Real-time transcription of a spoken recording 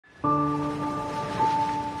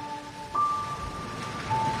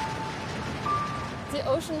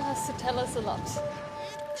ocean has to tell us a lot.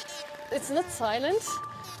 It's not silent.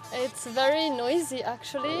 It's very noisy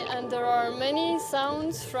actually, and there are many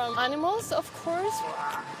sounds from animals, of course,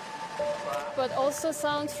 but also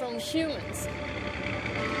sounds from humans.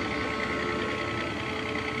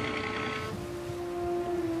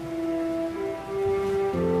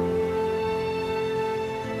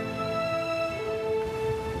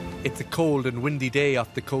 It's a cold and windy day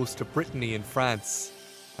off the coast of Brittany in France,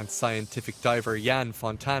 and scientific diver Jan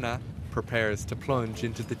Fontana prepares to plunge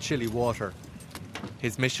into the chilly water.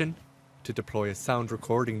 His mission? To deploy a sound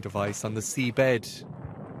recording device on the seabed.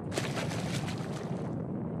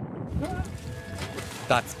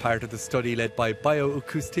 That's part of the study led by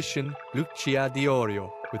bioacoustician Lucia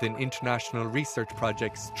Diorio. Within international research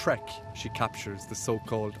projects Trek, she captures the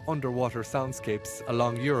so-called underwater soundscapes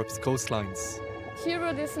along Europe's coastlines. Here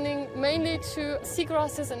we're listening mainly to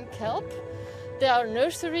seagrasses and kelp. They are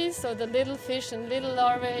nurseries, so the little fish and little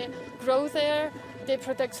larvae grow there. They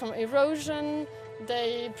protect from erosion,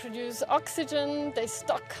 they produce oxygen, they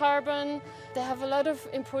stock carbon. They have a lot of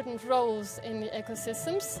important roles in the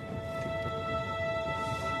ecosystems.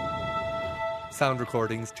 Sound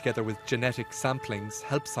recordings, together with genetic samplings,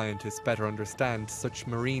 help scientists better understand such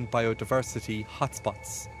marine biodiversity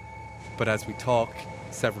hotspots. But as we talk,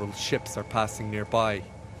 several ships are passing nearby.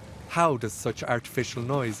 How does such artificial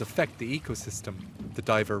noise affect the ecosystem? The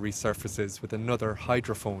diver resurfaces with another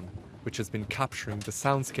hydrophone, which has been capturing the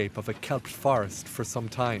soundscape of a kelp forest for some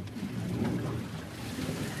time.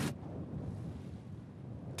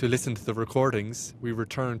 To listen to the recordings, we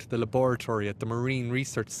return to the laboratory at the Marine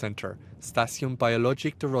Research Centre, Station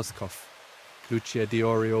Biologique de Roscoff. Lucia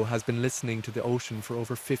Diorio has been listening to the ocean for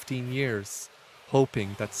over 15 years,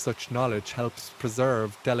 hoping that such knowledge helps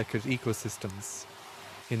preserve delicate ecosystems.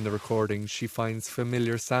 In the recordings, she finds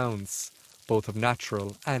familiar sounds, both of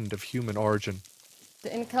natural and of human origin.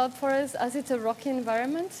 In kelp forest, as it's a rocky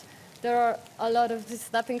environment, there are a lot of these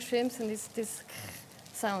snapping shrimps and these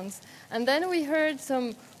sounds. And then we heard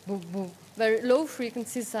some boo boo, very low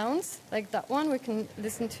frequency sounds, like that one. We can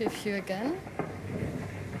listen to a few again.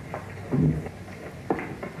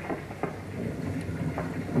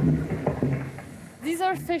 These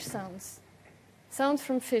are fish sounds, sounds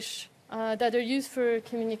from fish that are used for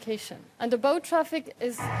communication. And the boat traffic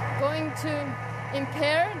is going to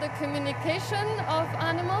impair the communication of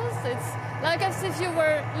animals. It's like as if you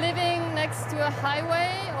were living next to a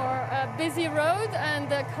highway or a busy road and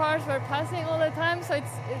the cars were passing all the time, so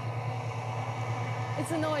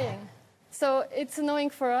it's annoying. So it's annoying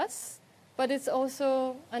for us, but it's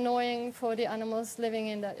also annoying for the animals living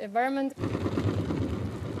in that environment.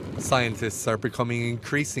 Scientists are becoming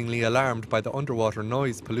increasingly alarmed by the underwater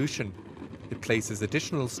noise pollution. It places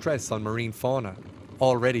additional stress on marine fauna,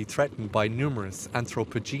 already threatened by numerous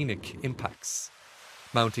anthropogenic impacts.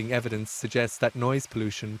 Mounting evidence suggests that noise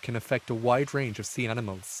pollution can affect a wide range of sea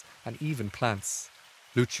animals and even plants.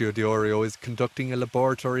 Lucia Diorio is conducting a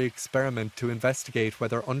laboratory experiment to investigate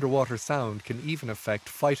whether underwater sound can even affect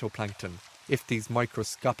phytoplankton. If these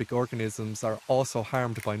microscopic organisms are also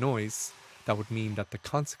harmed by noise, that would mean that the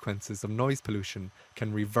consequences of noise pollution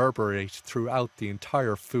can reverberate throughout the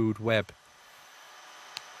entire food web.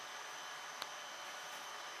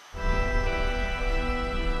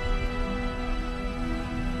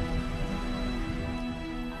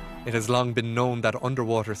 It has long been known that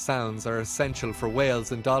underwater sounds are essential for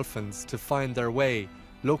whales and dolphins to find their way,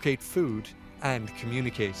 locate food, and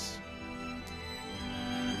communicate.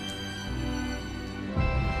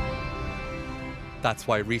 That's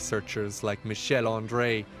why researchers like Michel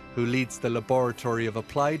André, who leads the Laboratory of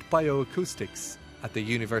Applied Bioacoustics at the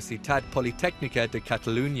Universitat Politècnica de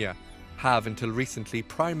Catalunya, have until recently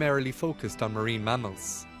primarily focused on marine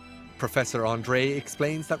mammals. Professor André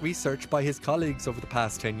explains that research by his colleagues over the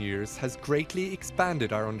past 10 years has greatly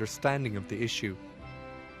expanded our understanding of the issue.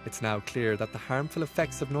 It's now clear that the harmful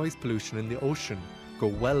effects of noise pollution in the ocean go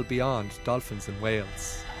well beyond dolphins and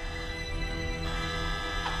whales.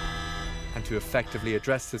 And to effectively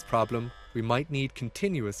address this problem, we might need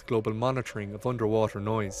continuous global monitoring of underwater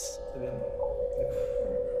noise.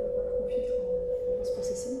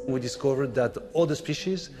 We discovered that other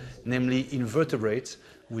species, namely invertebrates,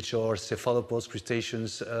 which are cephalopods,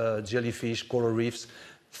 crustaceans, jellyfish, coral reefs,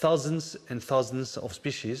 thousands and thousands of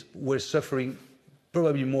species were suffering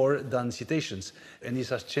probably more than cetaceans. And this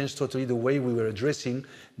has changed totally the way we were addressing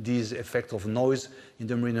this effect of noise in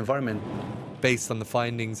the marine environment. Based on the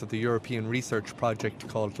findings of the European research project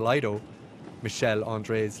called LIDO, Michel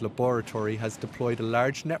André's laboratory has deployed a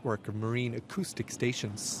large network of marine acoustic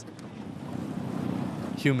stations.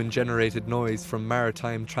 Human-generated noise from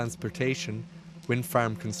maritime transportation, wind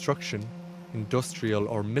farm construction, industrial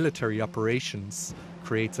or military operations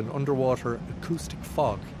creates an underwater acoustic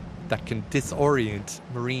fog that can disorient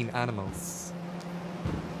marine animals.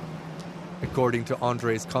 According to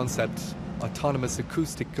Andre's concept, autonomous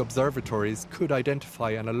acoustic observatories could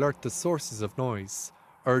identify and alert the sources of noise,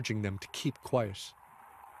 urging them to keep quiet.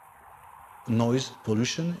 Noise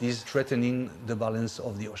pollution is threatening the balance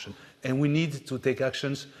of the ocean, and we need to take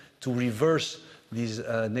actions to reverse these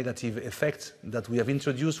negative effects that we have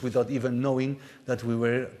introduced without even knowing that we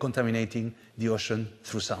were contaminating the ocean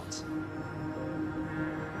through sounds.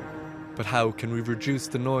 But how can we reduce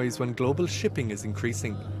the noise when global shipping is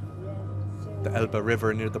increasing? The Elbe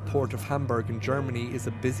River near the port of Hamburg in Germany is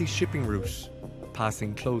a busy shipping route,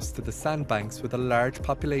 passing close to the sandbanks with a large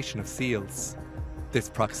population of seals. This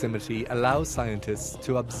proximity allows scientists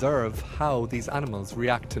to observe how these animals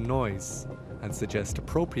react to noise and suggest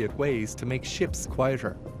appropriate ways to make ships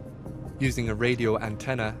quieter. Using a radio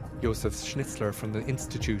antenna, Josef Schnitzler from the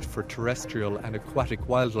Institute for Terrestrial and Aquatic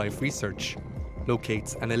Wildlife Research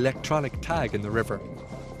locates an electronic tag in the river.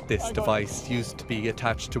 This device used to be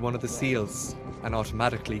attached to one of the seals and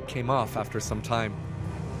automatically came off after some time.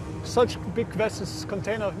 Such big vessels,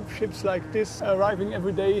 container ships like this, arriving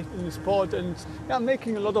every day in this port and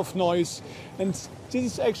making a lot of noise. And this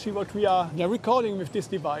is actually what we are recording with this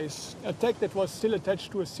device. A tag that was still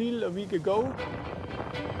attached to a seal a week ago.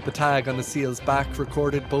 The tag on the seal's back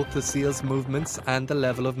recorded both the seal's movements and the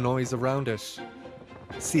level of noise around it.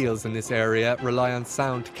 Seals in this area rely on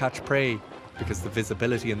sound to catch prey because the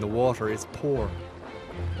visibility in the water is poor.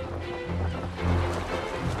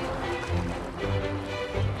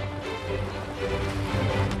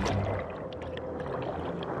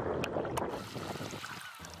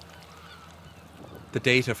 The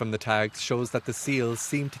data from the tags shows that the seals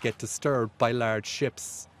seem to get disturbed by large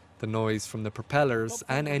ships. The noise from the propellers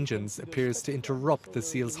and engines appears to interrupt the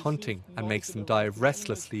seals' hunting and makes them dive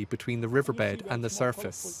restlessly between the riverbed and the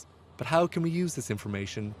surface. But how can we use this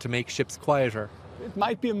information to make ships quieter? It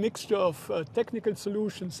might be a mixture of technical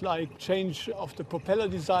solutions like change of the propeller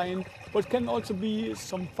design, but can also be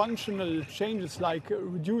some functional changes like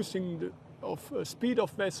reducing the speed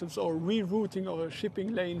of vessels or rerouting of a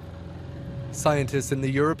shipping lane. Scientists in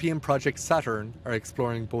the European project Saturn are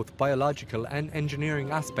exploring both biological and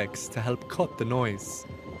engineering aspects to help cut the noise,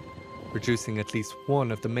 reducing at least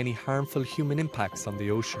one of the many harmful human impacts on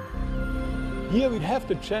the ocean. Here we have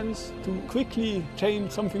the chance to quickly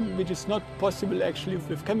change something which is not possible actually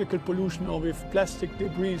with chemical pollution or with plastic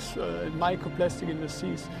debris and microplastic in the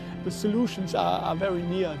seas. The solutions are very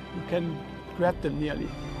near. You can grab them nearly.